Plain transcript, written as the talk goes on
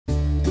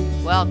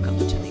Welcome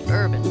to the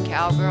Urban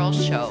Cowgirl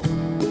Show.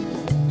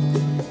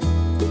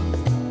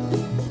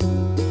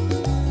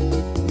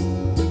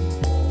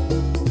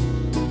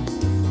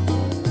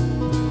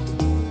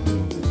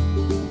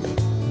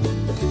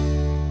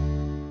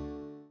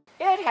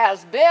 It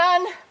has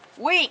been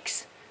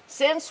weeks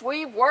since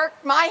we've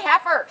worked my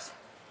heifers.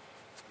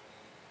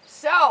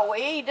 So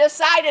we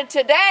decided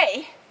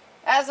today,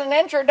 as an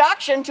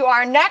introduction to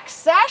our next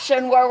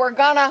session where we're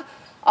gonna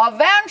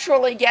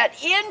eventually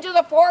get into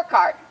the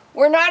forecart.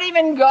 We're not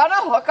even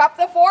gonna hook up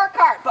the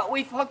forecart, but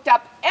we've hooked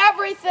up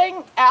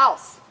everything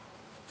else.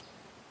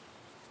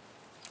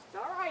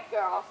 All right,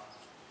 girls.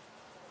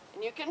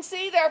 And you can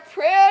see they're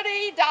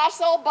pretty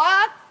docile,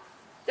 but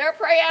they're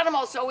prey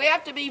animals, so we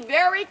have to be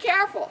very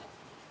careful.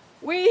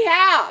 We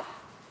have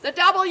the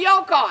double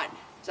yoke on.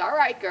 It's all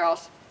right,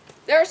 girls.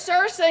 They're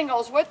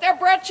singles with their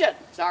britchin.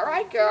 It's all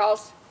right,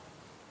 girls.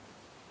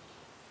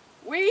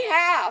 We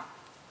have,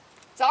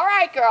 it's all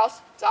right,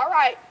 girls. It's all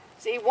right.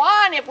 See,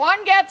 if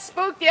one gets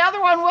spooked, the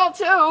other one will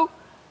too.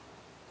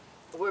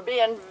 We're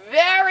being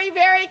very,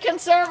 very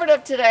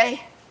conservative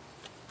today.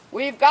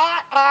 We've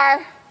got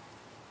our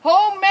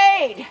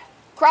homemade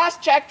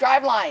cross-check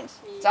drive lines.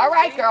 It's all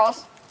right,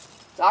 girls.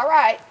 It's all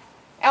right.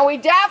 And we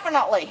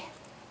definitely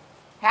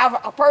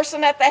have a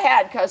person at the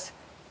head because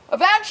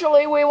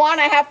eventually we want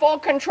to have full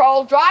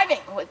control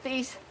driving with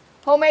these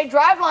homemade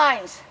drive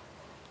lines.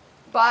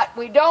 But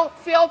we don't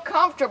feel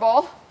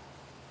comfortable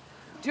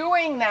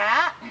doing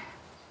that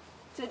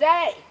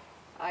today.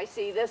 I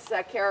see this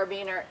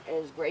carabiner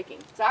is breaking.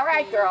 It's all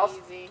right, girls.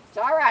 It's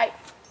all right.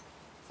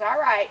 It's all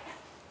right.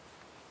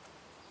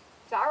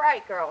 It's all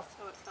right, girls.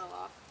 Oh, it fell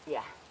off.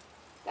 Yeah,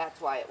 that's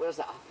why it was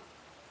off.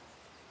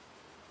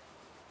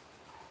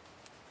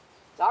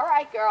 It's all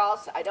right,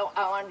 girls. I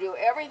want to do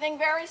everything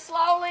very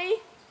slowly.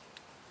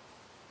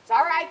 It's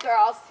all right,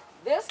 girls.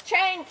 This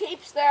chain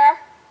keeps their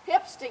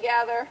hips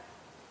together.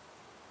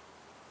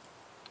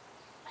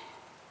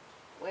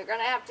 We're going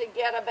to have to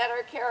get a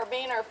better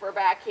carabiner for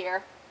back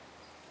here.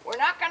 We're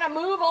not going to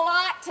move a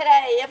lot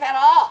today, if at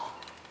all.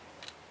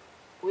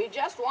 We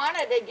just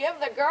wanted to give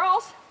the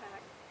girls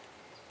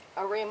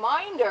a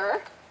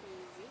reminder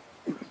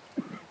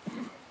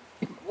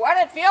what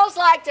it feels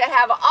like to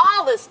have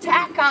all this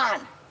tack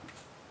on.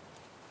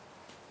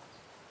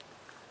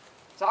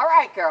 It's all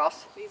right,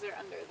 girls. These are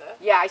under the...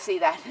 Yeah, I see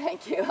that.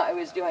 Thank you. I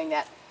was doing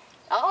that.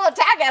 Oh, the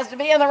tack has to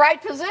be in the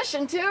right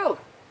position, too.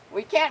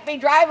 We can't be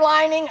drive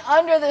lining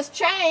under this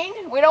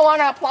chain. We don't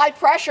want to apply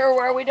pressure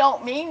where we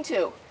don't mean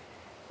to.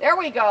 There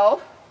we go.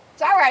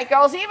 It's all right,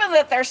 girls. Even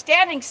that they're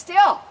standing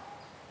still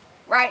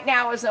right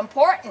now is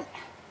important.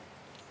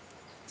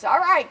 It's all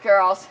right,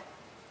 girls.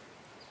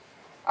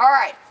 All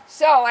right.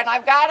 So, and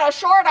I've got a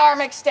short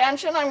arm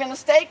extension. I'm going to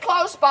stay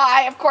close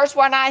by. Of course,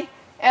 when I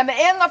am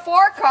in the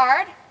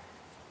forecart,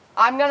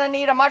 I'm going to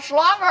need a much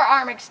longer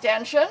arm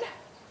extension.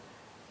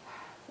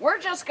 We're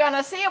just going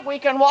to see if we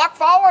can walk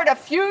forward a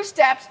few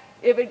steps.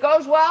 If it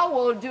goes well,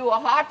 we'll do a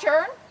hot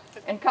turn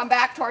and come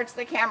back towards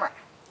the camera.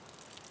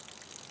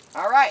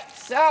 All right,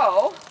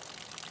 so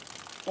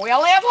we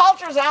only have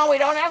halters on. We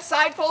don't have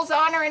side pulls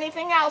on or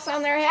anything else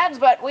on their heads,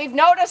 but we've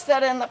noticed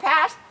that in the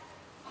past,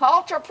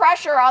 halter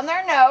pressure on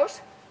their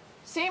nose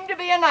seemed to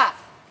be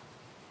enough.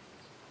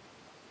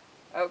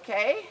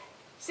 Okay,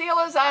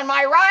 Sela's on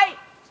my right.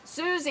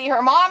 Susie,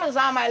 her mom, is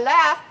on my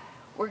left.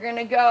 We're going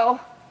to go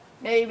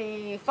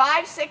maybe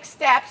 5-6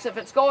 steps. If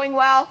it's going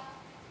well,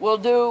 we'll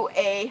do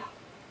a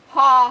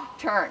haw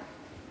turn.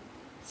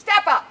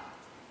 Step up.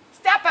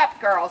 Step up,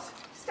 girls.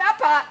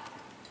 Step up.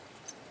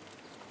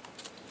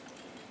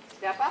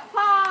 Step up.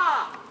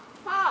 Haw.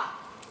 Haw.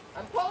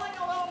 I'm pulling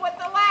a little with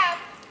the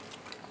left.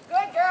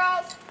 Good,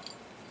 girls.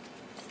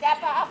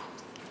 Step up.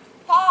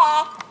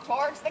 Haw.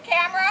 Towards the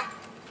camera.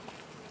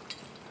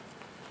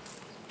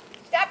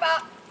 Step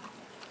up.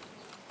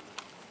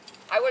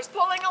 I was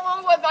pulling a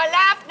little with my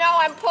left. Now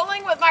I'm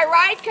pulling with my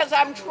right because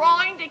I'm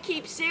trying to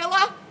keep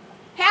Sela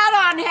head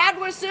on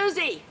head with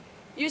Susie.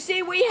 You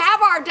see, we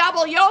have our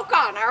double yoke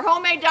on, our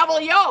homemade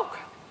double yoke.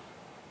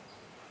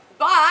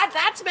 But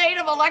that's made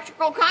of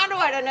electrical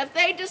conduit, and if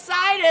they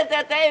decided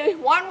that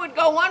one would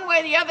go one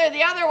way, the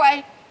other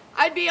way,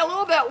 I'd be a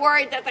little bit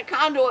worried that the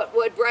conduit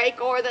would break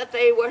or that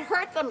they would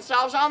hurt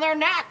themselves on their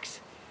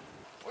necks.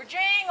 We're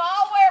G'ing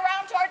all the way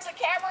around towards the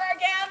camera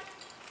again.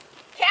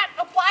 Can't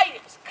apply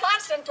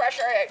constant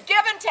pressure.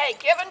 Give and take,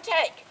 give and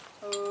take.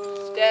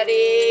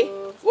 Steady.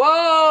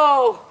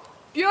 Whoa,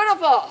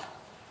 beautiful.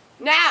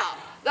 Now,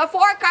 the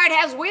forecart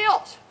has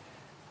wheels.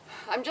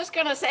 I'm just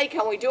going to say,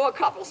 can we do a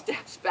couple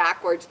steps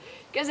backwards?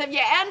 Because if you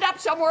end up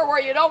somewhere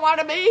where you don't want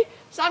to be,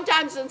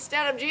 sometimes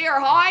instead of G or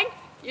hawing,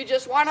 you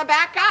just want to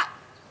back up.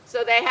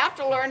 So they have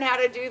to learn how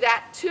to do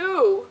that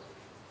too.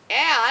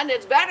 And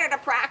it's better to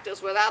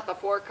practice without the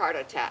forecart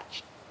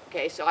attached.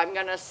 Okay, so I'm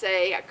going to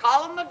say, I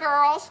call them the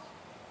girls,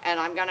 and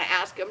I'm going to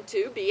ask them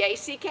to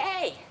BACK.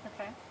 Okay.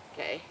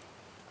 Okay.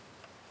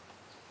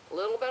 A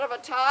little bit of a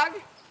tug.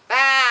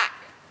 Back,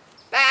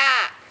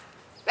 back,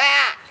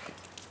 back,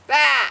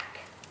 back,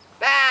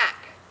 back,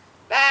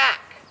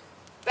 back,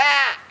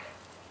 back.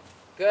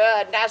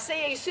 Good. Now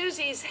see,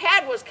 Susie's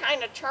head was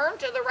kind of turned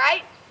to the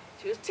right.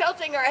 She was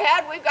tilting her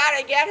head. We've got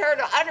to get her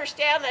to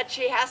understand that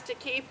she has to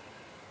keep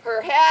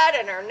her head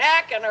and her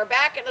neck and her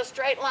back in a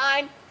straight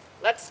line.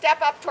 Let's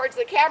step up towards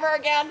the camera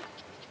again.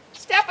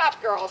 Step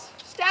up, girls.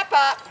 Step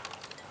up.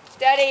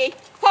 Steady.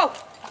 Ho!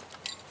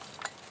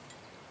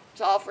 That's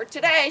all for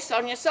today.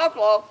 Sonia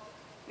Sokolow,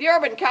 the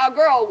Urban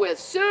Cowgirl, with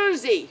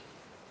Susie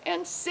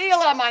and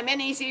Seela, my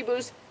mini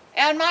Zebus,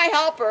 and my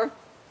helper,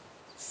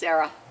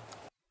 Sarah.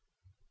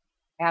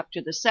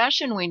 After the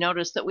session, we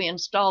noticed that we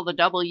installed the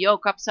double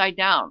yoke upside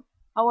down.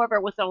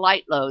 However, with a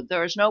light load,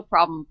 there is no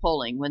problem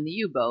pulling when the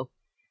U-bow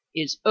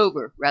is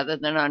over rather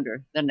than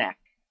under the neck.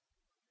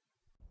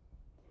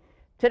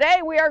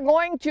 Today we are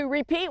going to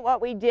repeat what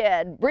we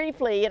did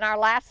briefly in our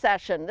last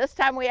session. This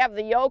time we have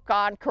the yoke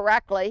on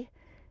correctly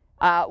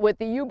with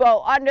the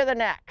U-bow under the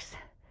necks.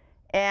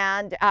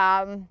 And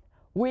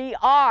we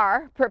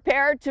are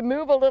prepared to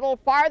move a little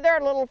farther,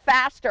 a little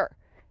faster.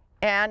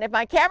 And if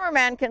my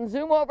cameraman can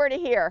zoom over to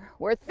here,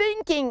 we're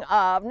thinking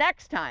of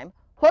next time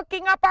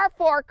hooking up our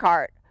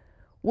forecart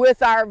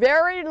with our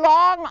very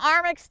long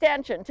arm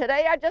extension.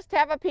 Today I just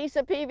have a piece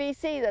of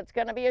PVC that's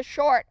going to be a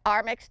short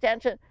arm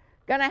extension,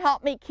 going to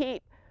help me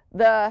keep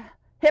the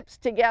hips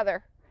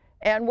together.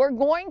 And we're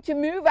going to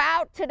move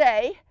out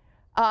today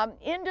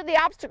into the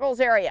obstacles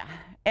area.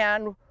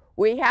 And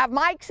we have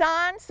mics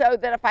on so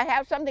that if I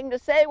have something to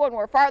say when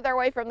we're farther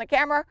away from the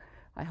camera,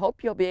 I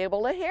hope you'll be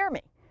able to hear me.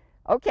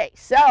 Okay,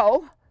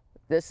 so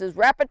this is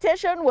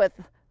repetition with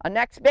a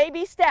next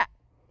baby step.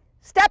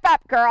 Step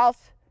up, girls.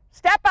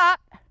 Step up.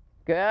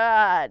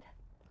 Good.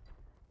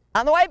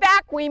 On the way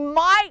back, we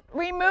might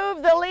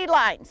remove the lead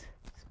lines.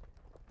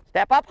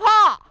 Step up,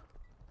 ha.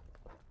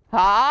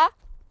 Ha.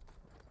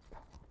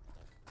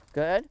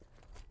 Good.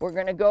 We're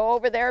going to go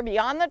over there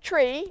beyond the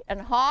tree and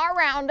ha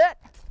around it.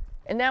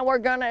 And then we're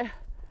going to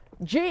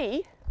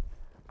G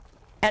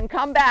and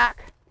come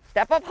back.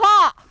 Step up,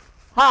 ha.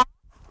 Ha.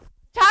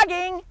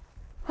 Tugging.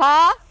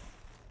 Ha.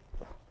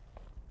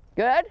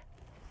 Good.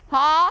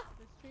 Ha.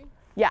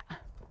 Yeah.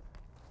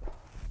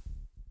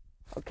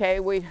 Okay,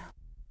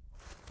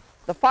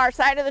 the far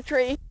side of the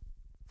tree.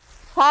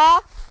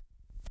 Ha.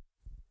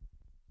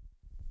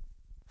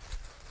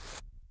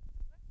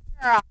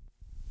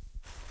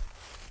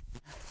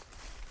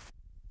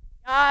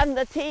 On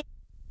the T.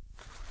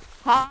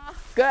 Ha.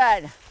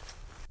 Good. Nice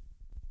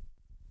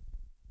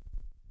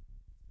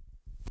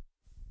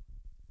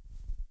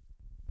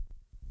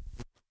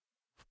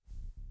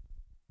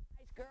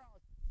girls.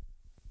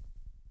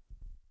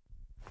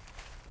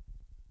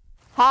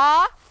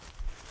 Ha.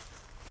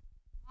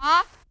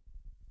 Ha.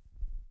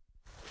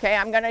 Okay,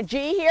 I'm going to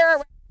G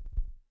here.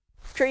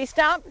 Tree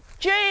stump.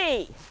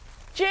 G.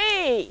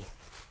 G.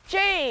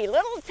 G.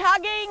 Little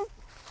tugging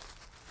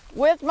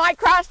with my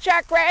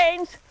cross-check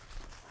reins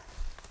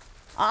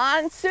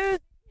on Susie,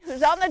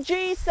 who's on the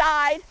G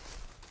side.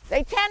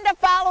 They tend to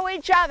follow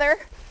each other.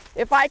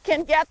 If I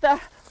can get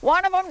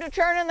one of them to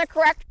turn in the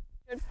correct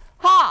direction.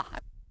 Ha.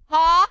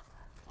 Ha.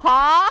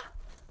 Ha.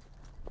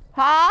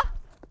 Ha.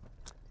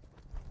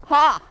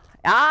 Ha.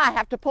 Ah, I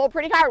have to pull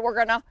pretty hard. We're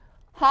going to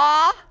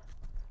ha.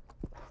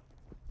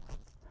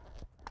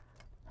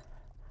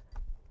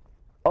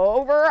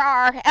 Over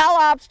our L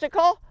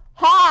obstacle.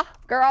 Ha,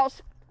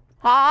 girls.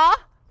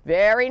 Ha.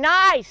 Very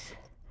nice.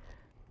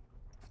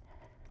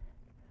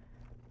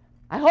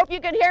 I hope you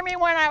could hear me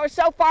when I was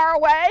so far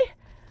away.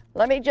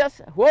 Let me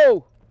just,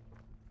 whoa.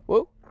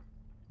 Whoa.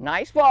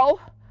 Nice whoa.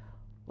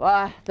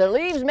 The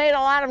leaves made a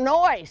lot of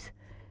noise.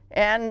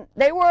 And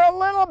they were a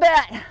little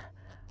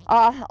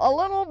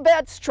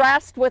bit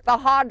stressed with the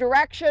ha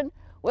direction.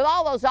 With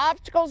all those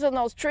obstacles and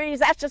those trees,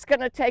 that's just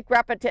going to take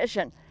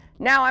repetition.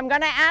 Now I'm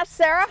going to ask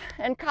Sarah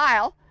and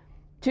Kyle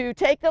to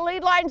take the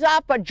lead lines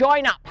off, but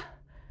join up.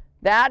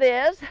 That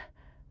is,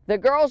 the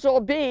girls will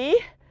be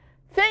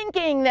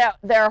thinking that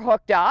they're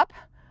hooked up,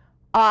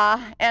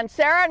 and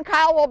Sarah and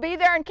Kyle will be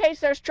there in case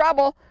there's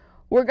trouble.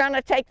 We're going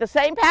to take the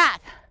same path.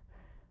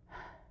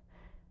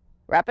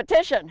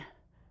 Repetition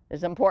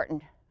is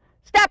important.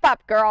 Step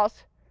up,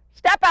 girls.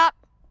 Step up.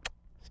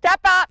 Step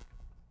up.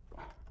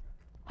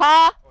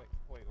 Ha.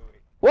 Wait.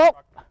 Whoa.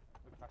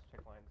 The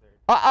cross-check lines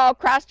are... Uh-oh,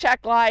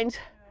 cross-check lines.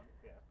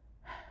 Yeah.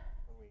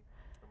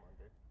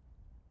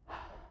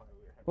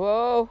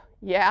 Whoa.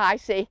 Yeah, I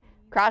see.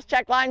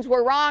 Cross-check lines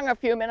were wrong a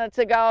few minutes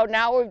ago.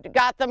 Now we've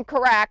got them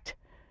correct.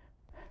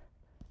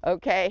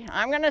 Okay,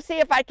 I'm going to see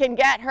if I can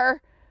get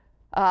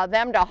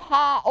them to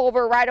ha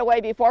over right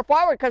away before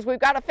forward, because we've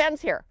got a fence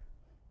here.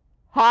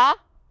 Ha.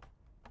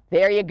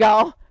 There you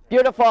go.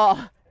 Beautiful.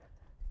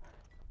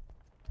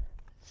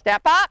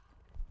 Step up.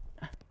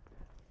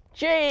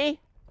 G.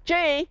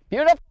 G.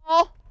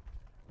 Beautiful.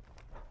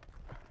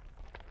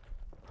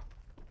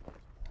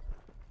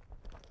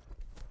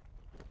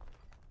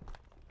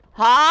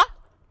 Ha.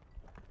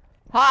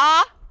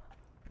 Ha.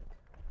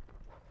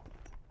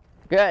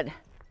 Good.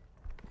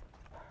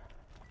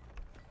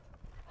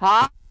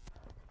 Ha.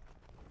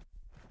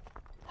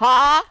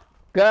 Ha.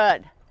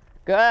 Good.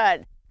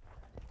 Good.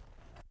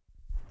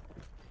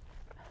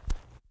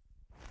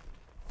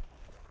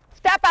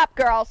 Step up,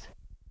 girls.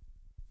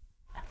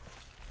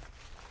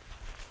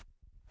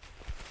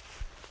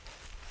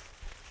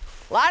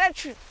 A lot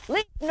of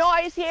leaf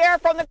noise here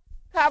from the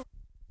cover.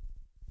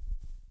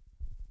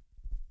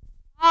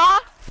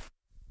 Ha.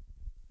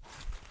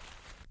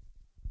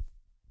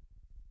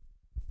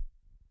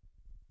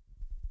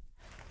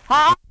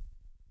 Ha.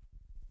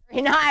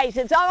 Very nice.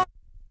 It's all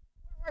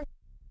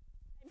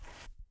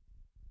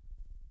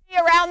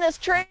around this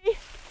tree,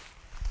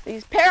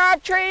 these pair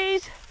of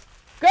trees.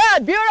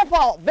 Good,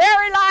 beautiful,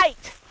 very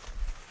light.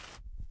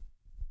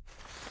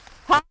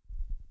 Ha.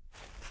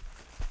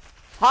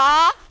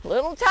 Ha,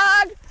 little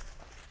tug.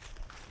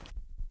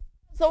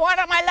 The one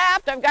on my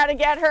left, I've got to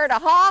get her to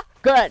ha.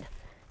 Good.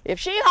 If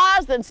she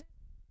haws, then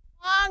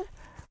long.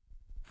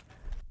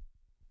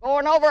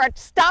 Going over a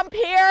stump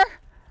here.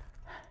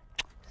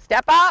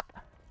 Step up.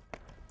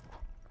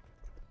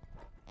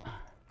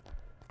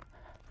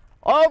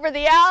 Over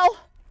the L.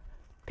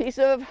 Piece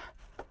of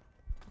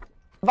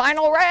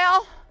vinyl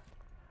rail.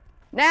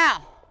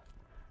 Now,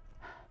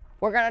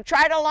 we're going to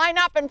try to line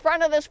up in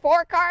front of this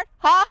forecart.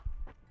 Ha.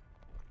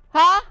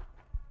 Ha.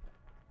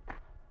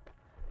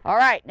 All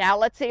right, now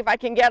let's see if I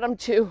can get them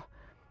to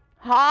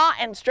ha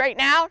and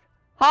straighten out.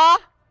 Ha.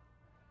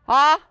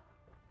 Ha.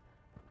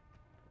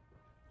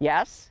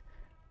 Yes.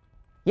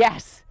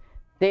 Yes.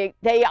 They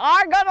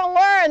are going to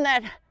learn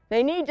that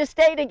they need to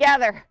stay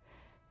together.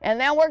 And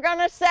then we're going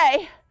to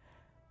say,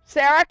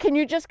 Sarah, can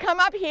you just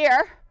come up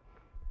here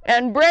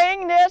and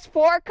bring this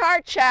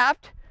forecart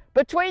shaft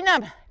between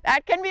them?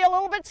 That can be a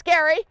little bit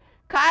scary.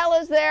 Kyle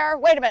is there.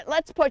 Wait a minute.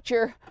 Let's put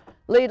your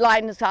lead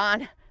lines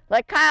on.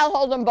 Let Kyle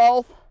hold them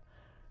both,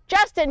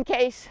 just in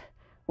case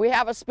we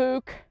have a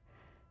spook.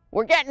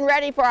 We're getting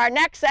ready for our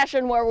next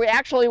session where we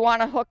actually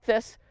want to hook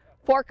this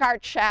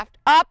forecart shaft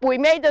up. We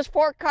made this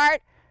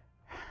forecart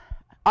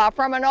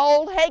from an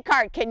old hay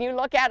cart. Can you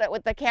look at it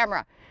with the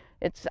camera?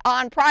 It's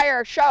on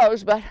prior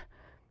shows, but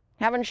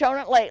haven't shown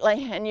it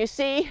lately. And you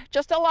see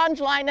just a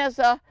lunge line as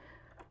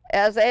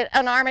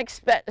an arm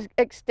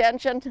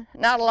extension.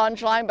 Not a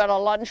lunge line, but a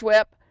lunge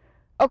whip.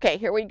 Okay,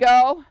 here we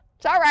go.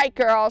 It's all right,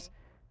 girls.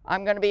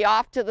 I'm going to be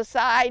off to the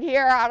side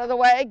here, out of the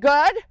way.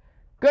 Good.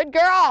 Good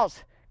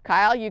girls.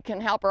 Kyle, you can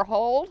help her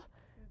hold.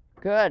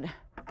 Good.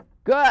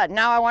 Good.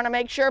 Now I want to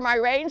make sure my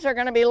reins are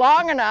going to be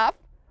long enough.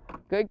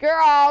 Good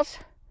girls.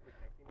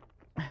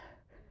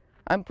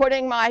 I'm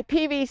putting my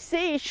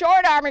PVC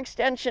short arm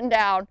extension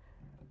down.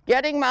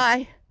 Getting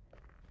my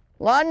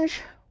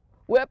lunge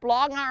whip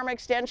long arm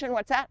extension.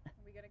 What's that? Are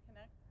we going to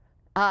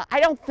connect? I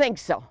don't think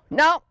so.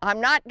 No, I'm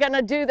not going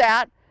to do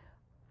that.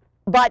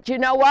 But you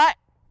know what?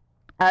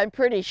 I'm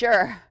pretty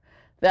sure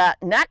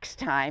that next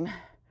time,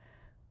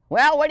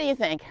 well, what do you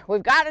think?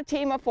 We've got a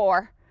team of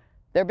 4.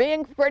 They're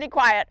being pretty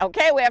quiet.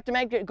 Okay, we have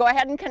to go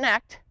ahead and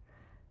connect.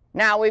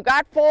 Now we've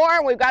got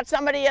 4. We've got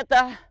somebody at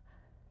the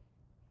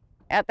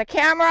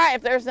camera.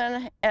 If there's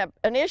an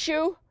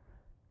issue,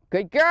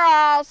 good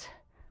girls.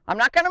 I'm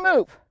not going to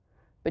move.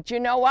 But you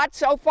know what?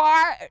 So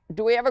far,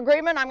 do we have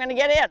agreement? I'm going to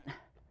get in.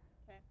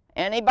 Okay.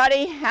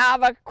 Anybody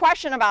have a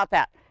question about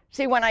that?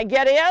 See, when I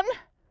get in,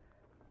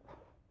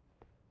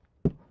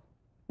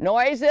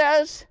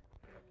 noises.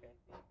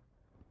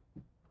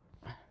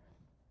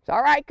 It's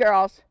all right,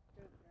 girls.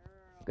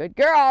 Good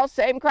girls.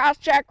 Same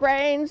cross-check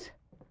reins.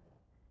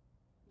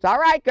 It's all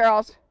right,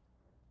 girls.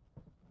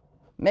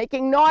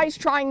 Making noise,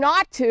 trying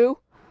not to.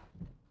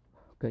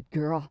 Good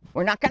girl.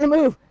 We're not going to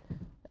move.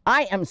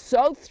 I am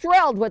so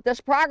thrilled with this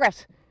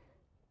progress.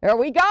 There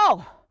we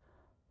go.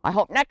 I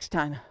hope next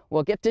time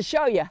we'll get to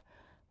show you.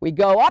 We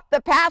go up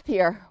the path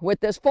here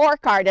with this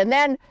forecart, and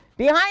then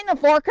behind the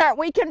forecart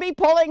we can be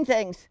pulling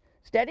things.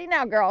 Steady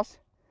now, girls.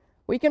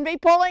 We can be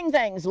pulling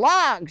things,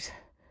 logs,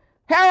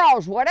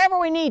 harrows, whatever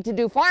we need to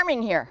do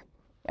farming here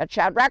at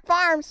Shadrach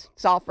Farms.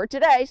 It's all for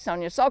today.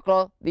 Sonia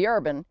Sokol, the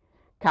urban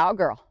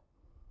cowgirl.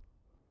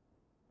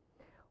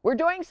 We're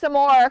doing some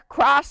more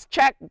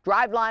cross-check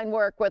driveline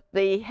work with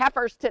the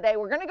heifers today.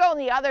 We're going to go in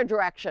the other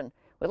direction.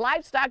 With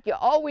livestock, you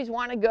always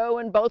want to go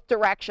in both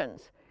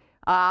directions.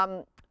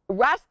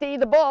 Rusty,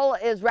 the bull,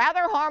 is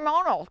rather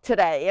hormonal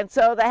today, and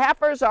so the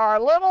heifers are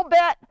a little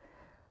bit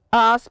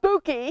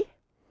spooky.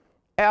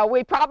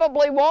 We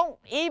probably won't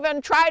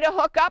even try to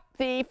hook up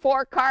the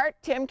forecart.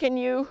 Tim, can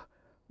you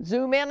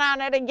zoom in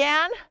on it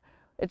again?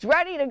 It's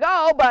ready to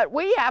go, but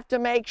we have to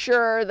make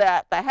sure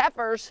that the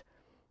heifers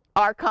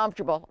are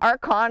comfortable, are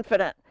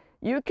confident.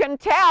 You can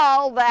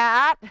tell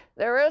that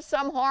there is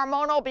some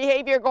hormonal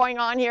behavior going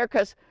on here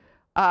because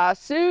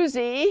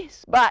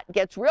Susie's butt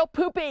gets real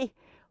poopy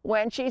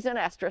when she's in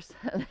estrus.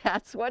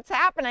 That's what's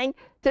happening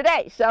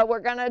today. So we're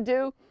going to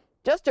do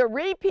just a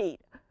repeat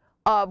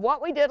of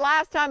what we did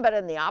last time, but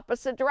in the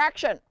opposite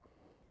direction.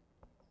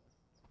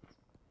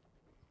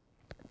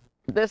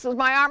 This is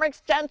my arm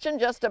extension,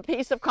 just a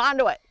piece of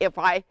conduit. If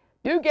I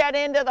do get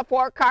into the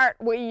forecart,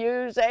 we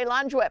use a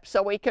lunge whip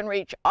so we can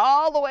reach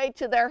all the way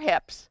to their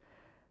hips.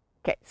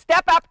 Okay,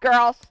 step up,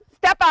 girls.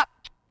 Step up.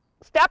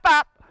 Step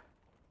up.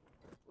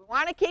 We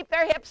want to keep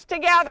their hips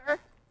together.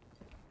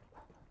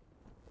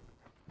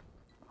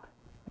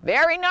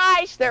 Very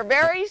nice. They're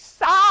very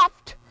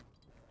soft.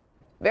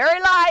 Very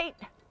light.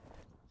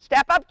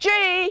 Step up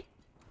G.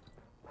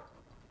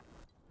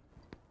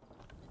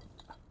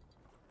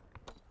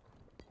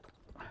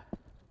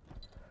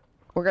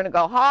 We're going to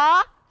go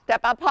ha.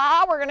 Step up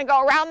ha. We're going to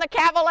go around the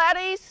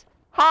cavalettis.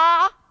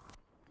 Ha.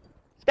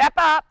 Step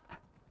up.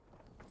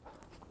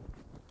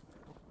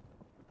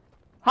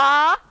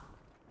 Ha.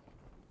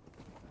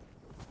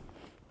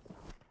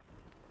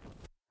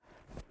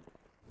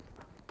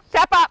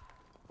 Step up.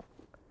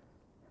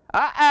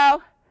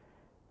 Uh-oh.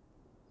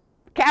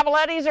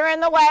 Cavalettis are in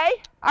the way.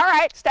 All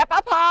right, step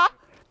up, ha.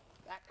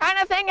 That kind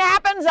of thing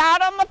happens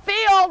out on the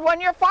field when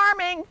you're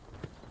farming.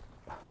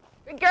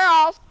 Good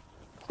girls.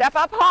 Step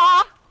up,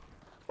 ha.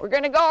 We're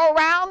going to go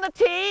around the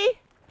tee.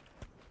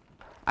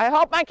 I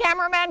hope my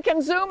cameraman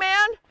can zoom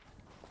in.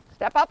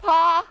 Step up,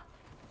 ha.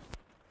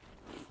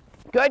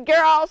 Good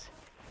girls.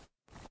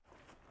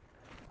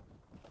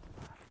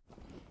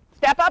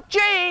 Step up,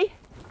 G.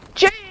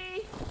 G.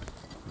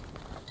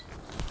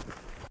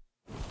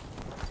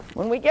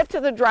 When we get to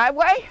the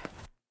driveway,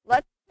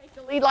 let's take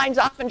the lead lines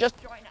off and just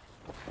join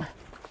up.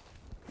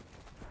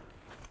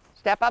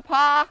 Step up,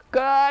 ha.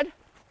 Good.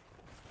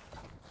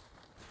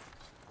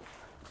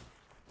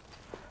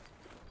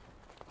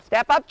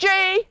 Step up, G.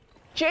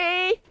 G.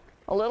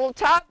 A little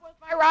tug with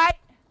my right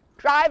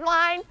drive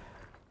line.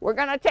 We're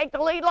going to take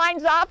the lead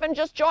lines off and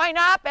just join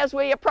up as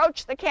we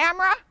approach the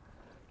camera.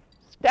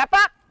 Step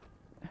up.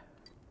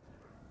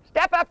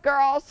 Step up,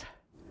 girls.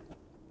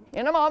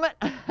 In a moment.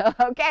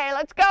 Okay,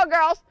 let's go,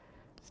 girls.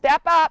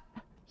 Step up.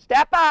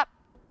 Step up.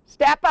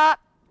 Step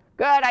up.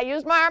 Good. I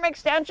use my arm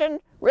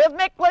extension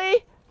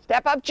rhythmically.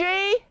 Step up,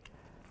 G.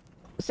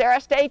 Sarah,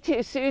 stay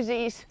to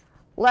Susie's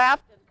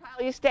left. And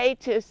Kyle, you stay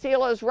to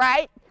Sela's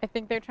right. I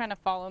think they're trying to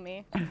follow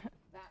me. That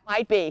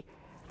might be.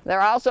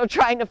 They're also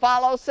trying to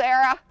follow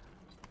Sarah.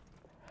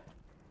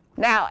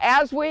 Now,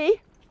 as we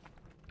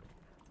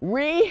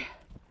redrive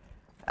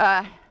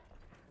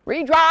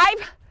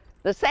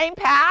the same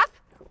path,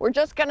 we're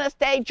just going to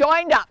stay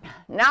joined up,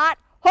 not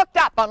hooked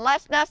up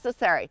unless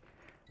necessary.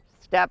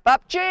 Step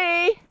up,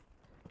 G.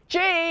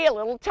 G, a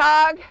little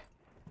tug.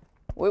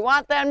 We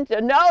want them to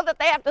know that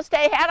they have to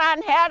stay head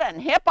on head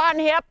and hip on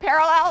hip,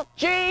 parallel.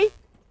 G.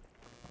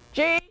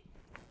 G.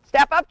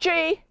 Step up,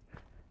 G.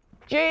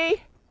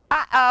 G.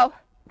 Uh-oh.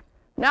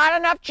 Not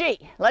enough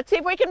G. Let's see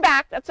if we can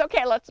back. That's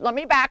okay. Let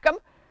me back them.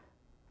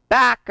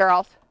 Back,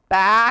 girls.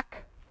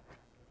 Back.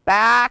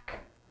 Back.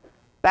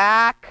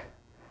 Back.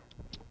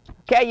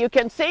 Okay, you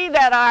can see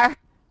that our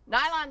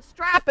nylon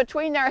strap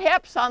between their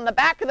hips on the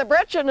back of the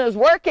britchin is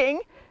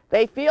working.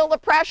 They feel the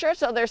pressure,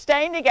 so they're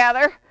staying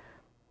together.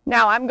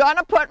 Now I'm going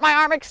to put my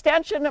arm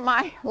extension in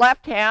my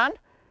left hand.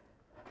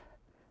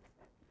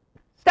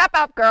 Step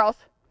up, girls.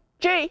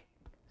 G.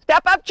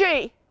 Step up,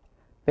 G.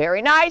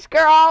 Very nice,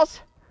 girls.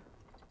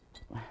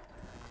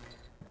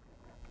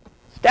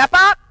 Step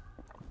up.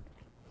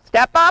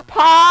 Step up,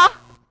 ha.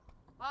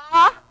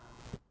 Ha.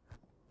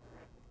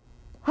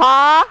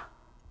 Ha.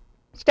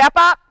 Step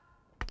up.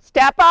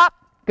 Step up.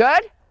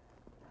 Good.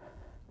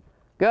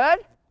 Good.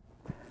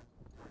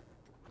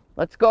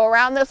 Let's go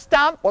around this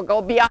stump. We'll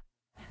go beyond.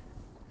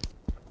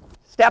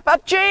 Step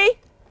up, G.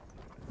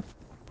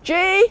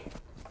 G.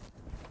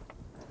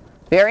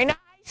 Very nice.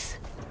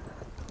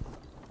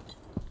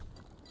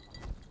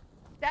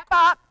 Step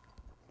up.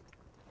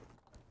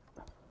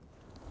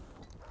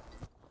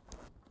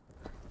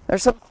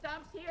 There's some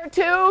stumps here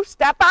too.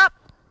 Step up.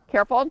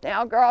 Careful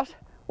now, girls.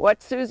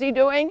 What's Susie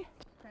doing?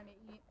 Trying to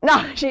eat.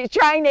 No, she's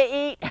trying to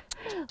eat.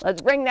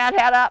 Let's bring that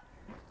head up.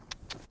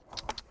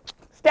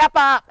 Step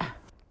up.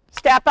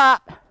 Step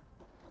up.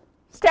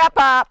 Step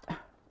up.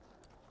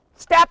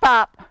 Step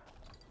up.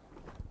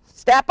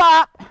 Step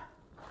up.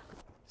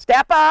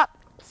 Step up.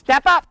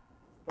 Step up,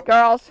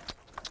 girls.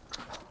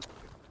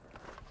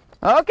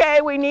 Okay,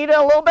 we need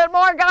a little bit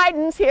more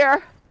guidance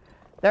here.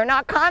 They're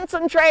not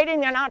concentrating.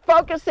 They're not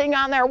focusing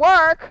on their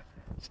work.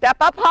 Step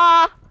up,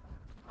 ha.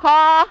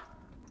 Ha.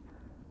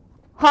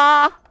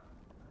 Ha.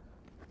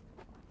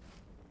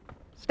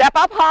 Step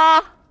up,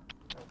 ha.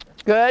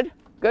 Good.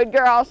 Good,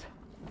 girls.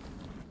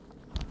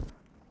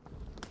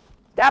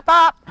 Step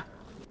up.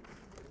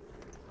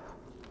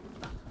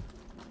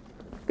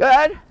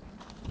 Good.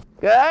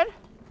 Good.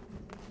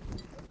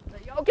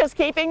 The yoke is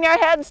keeping their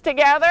heads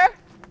together.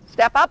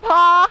 Step up,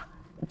 ha.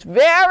 It's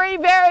very,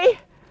 very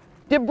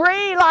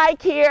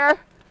debris-like here,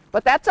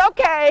 but that's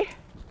okay.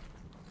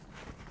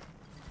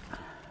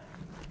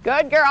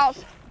 Good,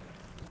 girls.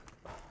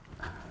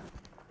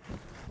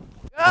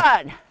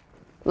 Good.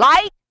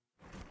 Light.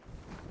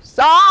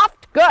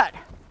 Soft. Good.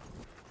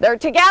 They're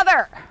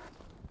together.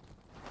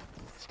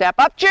 Step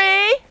up, G.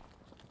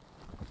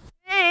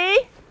 G.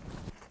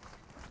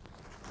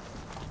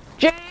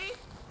 G.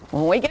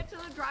 When we get to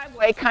the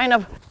driveway, kind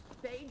of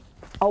fade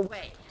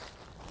away.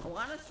 I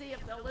want to see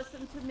if they'll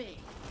listen to me.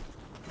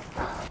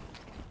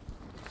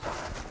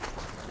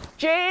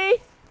 G.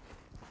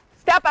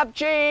 Step up,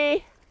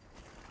 G.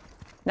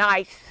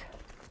 Nice.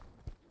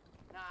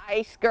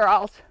 Nice,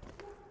 girls.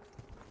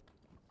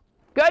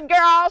 Good,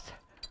 girls.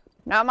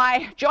 Now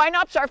my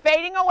join-ups are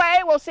fading away.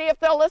 We'll see if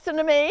they'll listen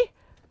to me.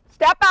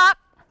 Step up.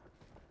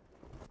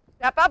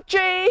 Step up,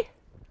 G.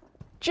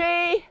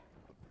 G.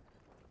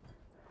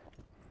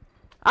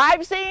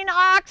 I've seen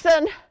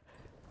oxen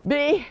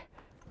be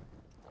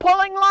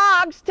pulling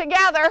logs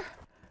together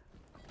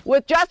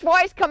with just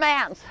voice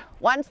commands.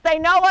 Once they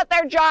know what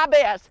their job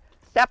is.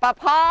 Step up,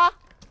 ha,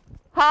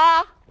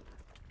 ha.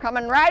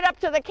 Coming right up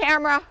to the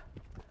camera.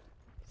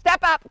 Step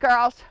up,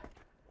 girls.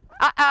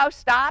 Uh-oh,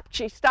 stopped.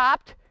 She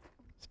stopped.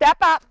 Step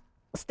up.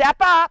 Step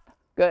up.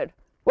 Good.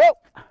 Whoa.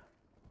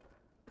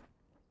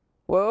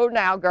 Whoa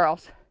now,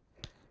 girls.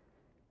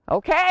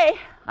 Okay,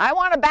 I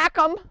want to back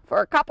them for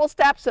a couple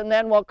steps, and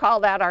then we'll call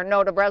that our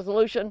note of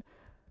resolution.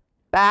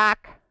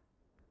 Back,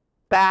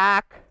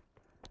 back,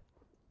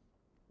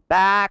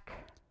 back,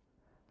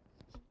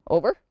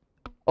 over,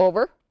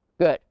 over,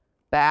 good.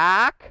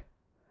 Back,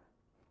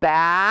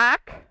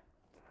 back,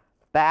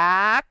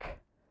 back,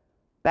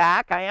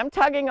 back. I am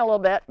tugging a little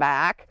bit,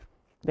 back.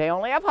 They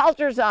only have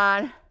halters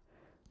on.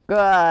 Good.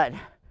 A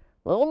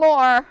little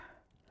more.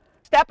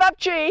 Step up,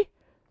 Chi.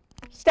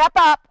 Step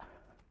up.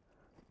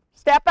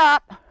 Step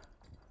up.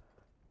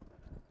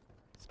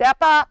 Step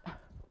up.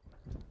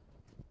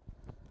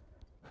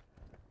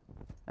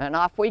 And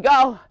off we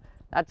go.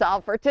 That's all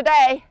for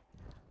today.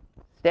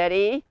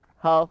 Steady,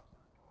 ho.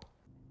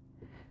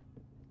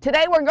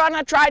 Today we're going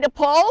to try to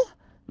pull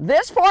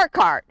this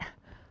forecart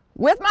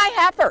with my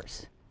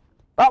heifers.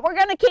 But we're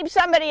going to keep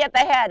somebody at the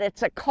head.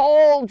 It's a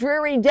cold,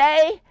 dreary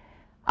day.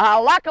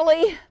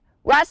 Luckily,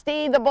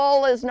 Rusty, the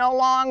bull, is no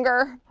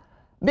longer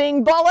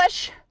being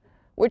bullish,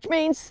 which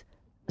means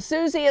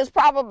Susie is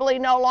probably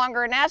no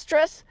longer an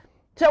estrus.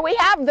 So we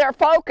have their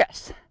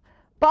focus.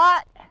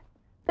 But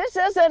this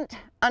isn't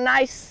a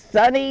nice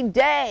sunny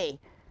day.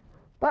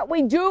 But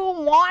we do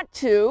want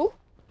to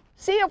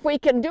see if we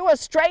can do a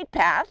straight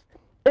path.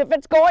 If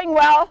it's going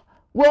well,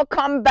 we'll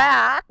come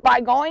back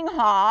by going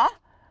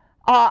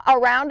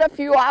around a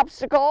few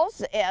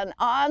obstacles and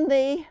on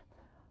the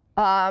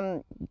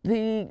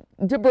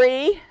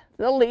debris,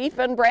 the leaf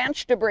and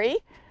branch debris.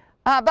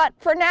 But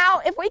for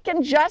now, if we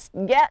can just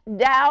get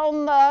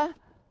down the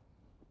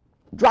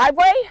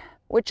driveway,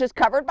 which is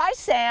covered by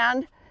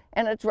sand,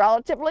 and it's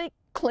relatively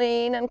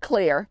clean and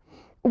clear,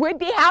 we'd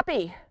be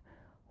happy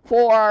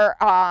for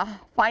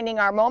finding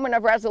our moment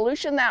of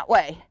resolution that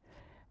way.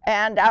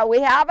 And we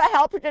have a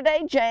helper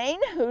today, Jane,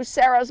 who's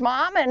Sarah's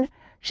mom, and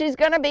she's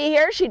going to be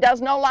here. She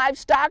does know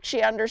livestock.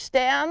 She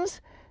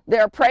understands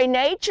their prey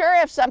nature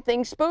if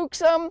something spooks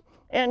them,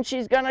 and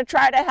she's going to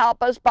try to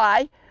help us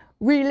by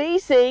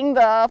releasing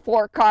the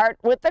forecart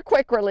with the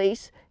quick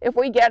release if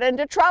we get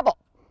into trouble.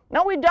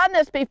 Now, we've done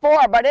this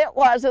before, but it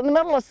was in the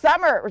middle of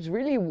summer. It was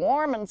really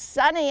warm and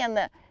sunny, and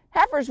the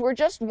heifers were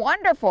just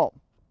wonderful.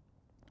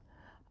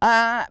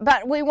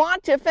 But we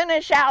want to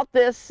finish out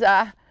this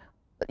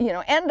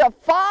end of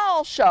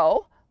fall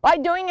show by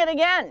doing it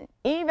again,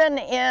 even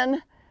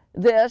in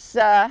this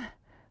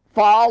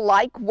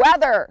fall-like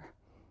weather.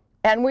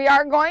 And we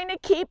are going to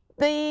keep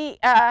the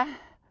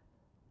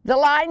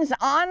lines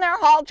on their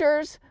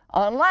halters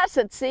unless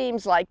it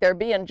seems like they're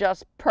being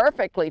just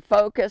perfectly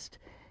focused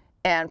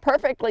and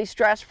perfectly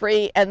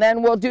stress-free, and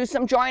then we'll do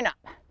some join-up.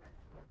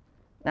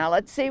 Now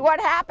let's see what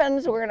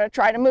happens. We're going to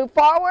try to move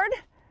forward,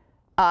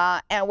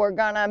 and we're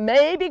going to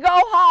maybe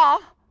go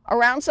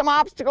around some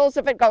obstacles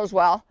if it goes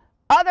well.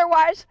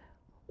 Otherwise,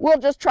 we'll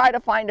just try to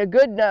find a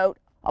good note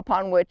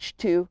upon which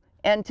to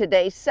end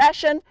today's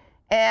session,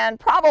 and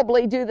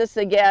probably do this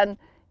again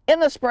in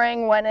the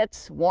spring when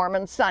it's warm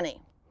and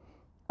sunny.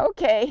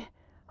 Okay,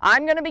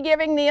 I'm going to be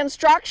giving the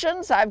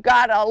instructions. I've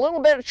got a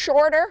little bit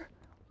shorter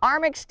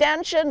arm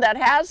extension that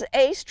has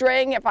a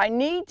string if I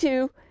need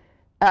to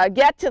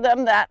get to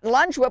them. That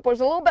lunge whip was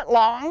a little bit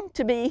long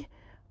to be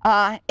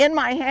in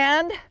my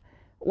hand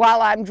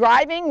while I'm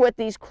driving with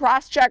these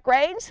cross-check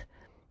reins.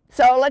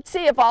 So let's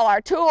see if all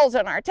our tools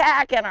and our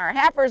tack and our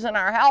heifers and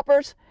our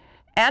helpers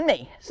and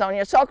me,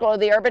 Sonia Sokolow,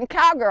 the urban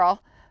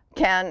cowgirl,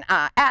 can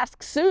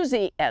ask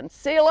Susie and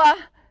Sela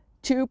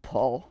to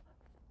pull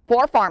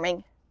for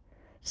farming.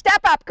 Step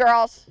up,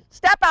 girls.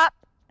 Step up.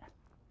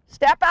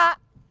 Step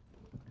up.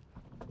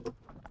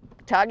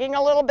 Tugging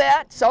a little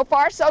bit. So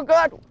far, so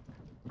good.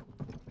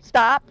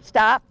 Stop,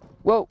 stop.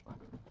 Whoa.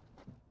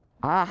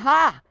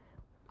 Aha.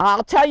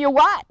 I'll tell you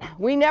what.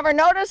 We never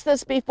noticed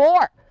this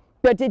before.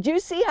 But did you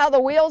see how the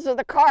wheels of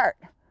the cart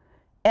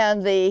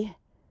and the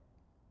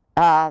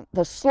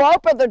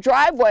slope of the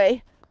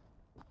driveway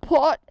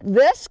put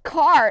this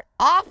cart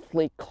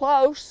awfully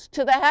close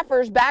to the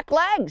heifer's back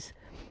legs?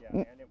 Yeah,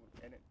 and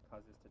it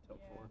causes to tilt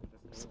forward.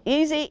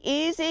 Easy,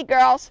 easy,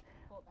 girls.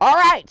 All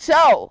right,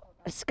 so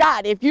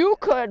Scott, if you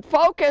could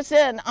focus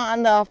in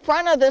on the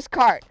front of this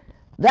cart,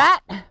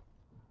 that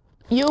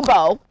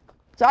U-bow,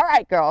 it's all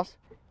right, girls,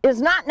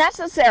 is not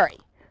necessary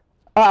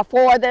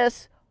for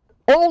this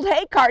old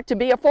hay cart to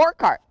be a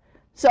forecart.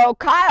 So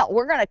Kyle,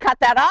 we're going to cut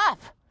that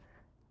off.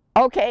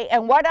 Okay,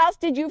 and what else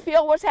did you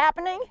feel was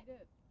happening?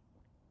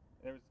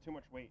 There was too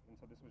much weight, and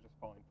so this was just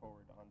falling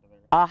forward onto there.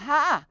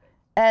 Aha.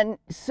 And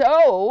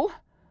so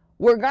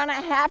we're going to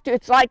have to,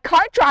 it's like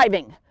cart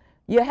driving.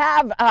 You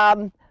have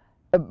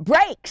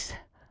brakes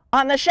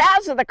on the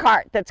shafts of the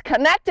cart that's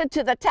connected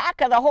to the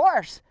tack of the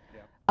horse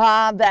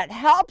that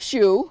helps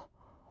you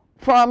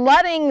from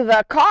letting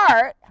the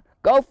cart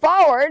go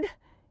forward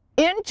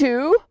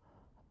into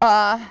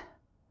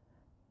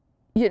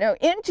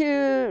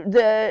into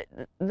the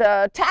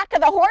tack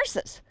of the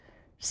horses.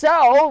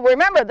 So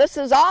remember, this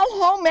is all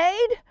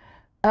homemade.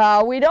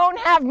 We don't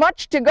have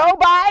much to go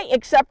by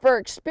except for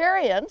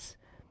experience.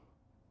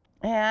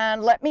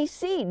 And let me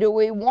see, do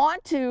we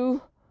want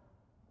to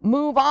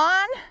move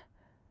on?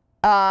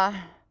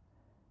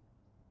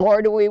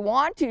 Or do we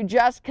want to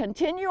just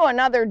continue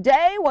another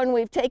day when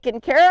we've taken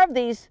care of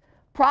these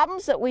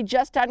problems that we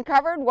just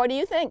uncovered? What do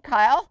you think,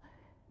 Kyle?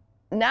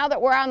 Now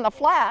that we're on the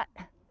flat.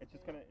 It's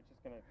just gonna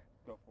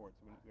go forward,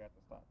 so we have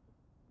to stop.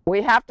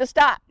 We have to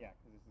stop. Yeah,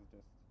 because this is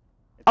just.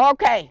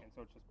 Okay. And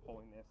so it's just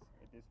pulling this.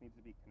 This needs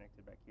to be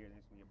connected back here.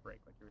 There's gonna be a break,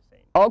 like you were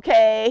saying.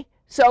 Okay.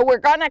 So we're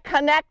gonna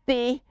connect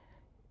the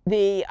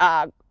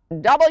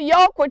double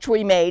yoke, which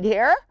we made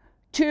here,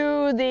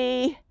 to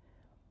the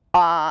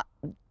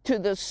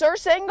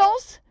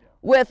surcingles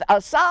with a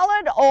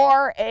solid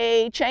or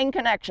a chain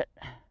connection.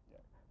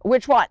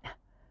 Which one?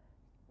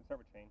 Let's start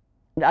with chain.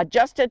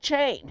 Just a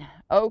chain.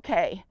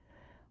 Okay.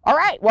 All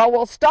right. Well,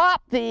 we'll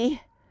stop the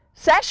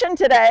session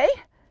today.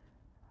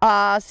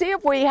 See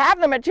if we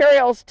have the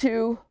materials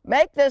to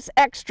make this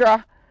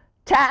extra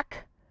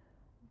tack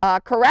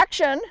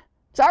correction.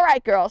 It's all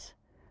right, girls.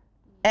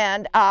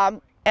 And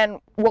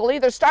we'll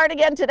either start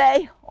again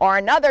today or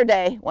another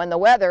day when the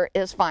weather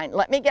is fine.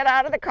 Let me get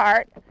out of the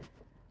cart.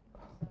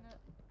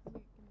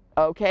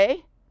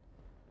 Okay.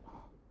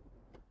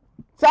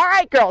 It's all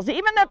right, girls.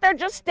 Even that they're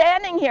just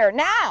standing here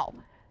now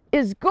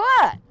is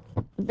good.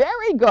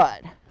 Very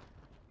good.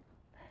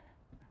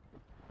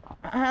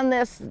 On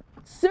this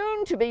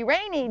soon-to-be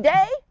rainy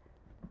day,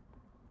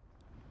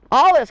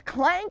 all this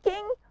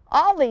clanking,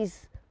 all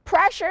these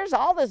pressures,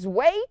 all this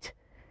weight,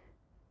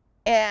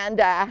 and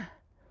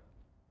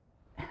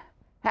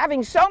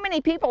having so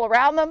many people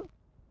around them,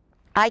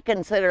 I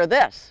consider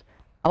this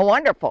a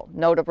wonderful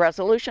note of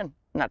resolution.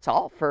 And that's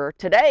all for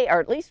today, or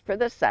at least for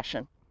this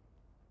session.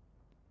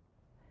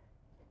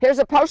 Here's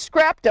a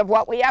postscript of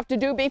what we have to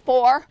do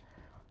before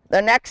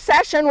the next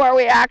session where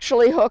we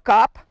actually hook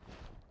up.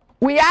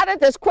 We added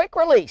this quick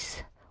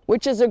release,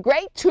 which is a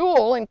great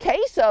tool in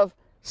case of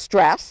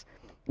stress,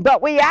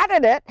 but we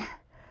added it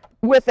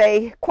with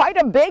quite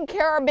a big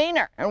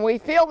carabiner, and we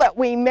feel that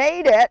we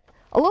made it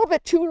a little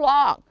bit too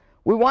long.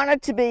 We want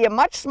it to be a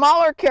much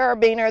smaller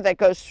carabiner that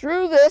goes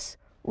through this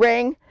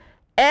ring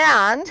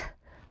and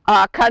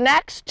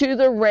connects to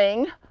the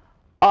ring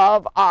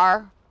of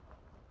our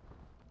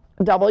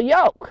double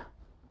yoke.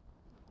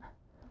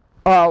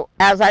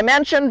 As I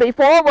mentioned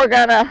before, we're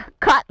going to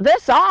cut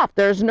this off.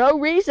 There's no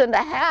reason to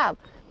have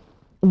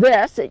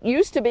this. It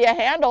used to be a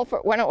handle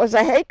for when it was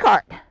a hay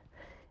cart.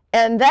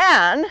 And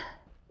then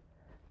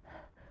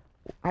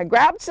I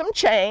grabbed some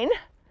chain,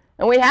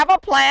 and we have a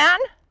plan.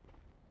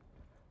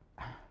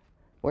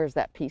 Where's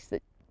that piece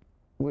that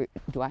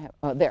do I have?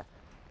 Oh, there.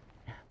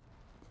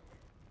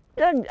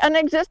 An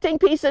existing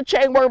piece of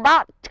chain. We're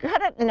about to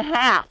cut it in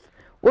half.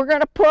 We're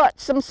going to put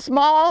some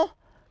small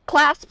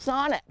clasps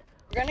on it.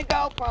 We're going to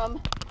go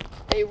from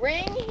a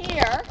ring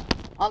here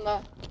on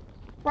the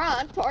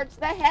front towards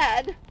the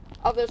head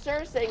of the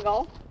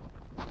surcingle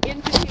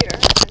into here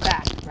and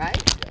back,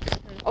 right?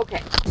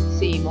 Okay.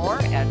 See more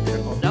at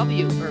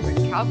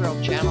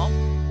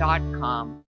www.urbancowgirlchannel.com.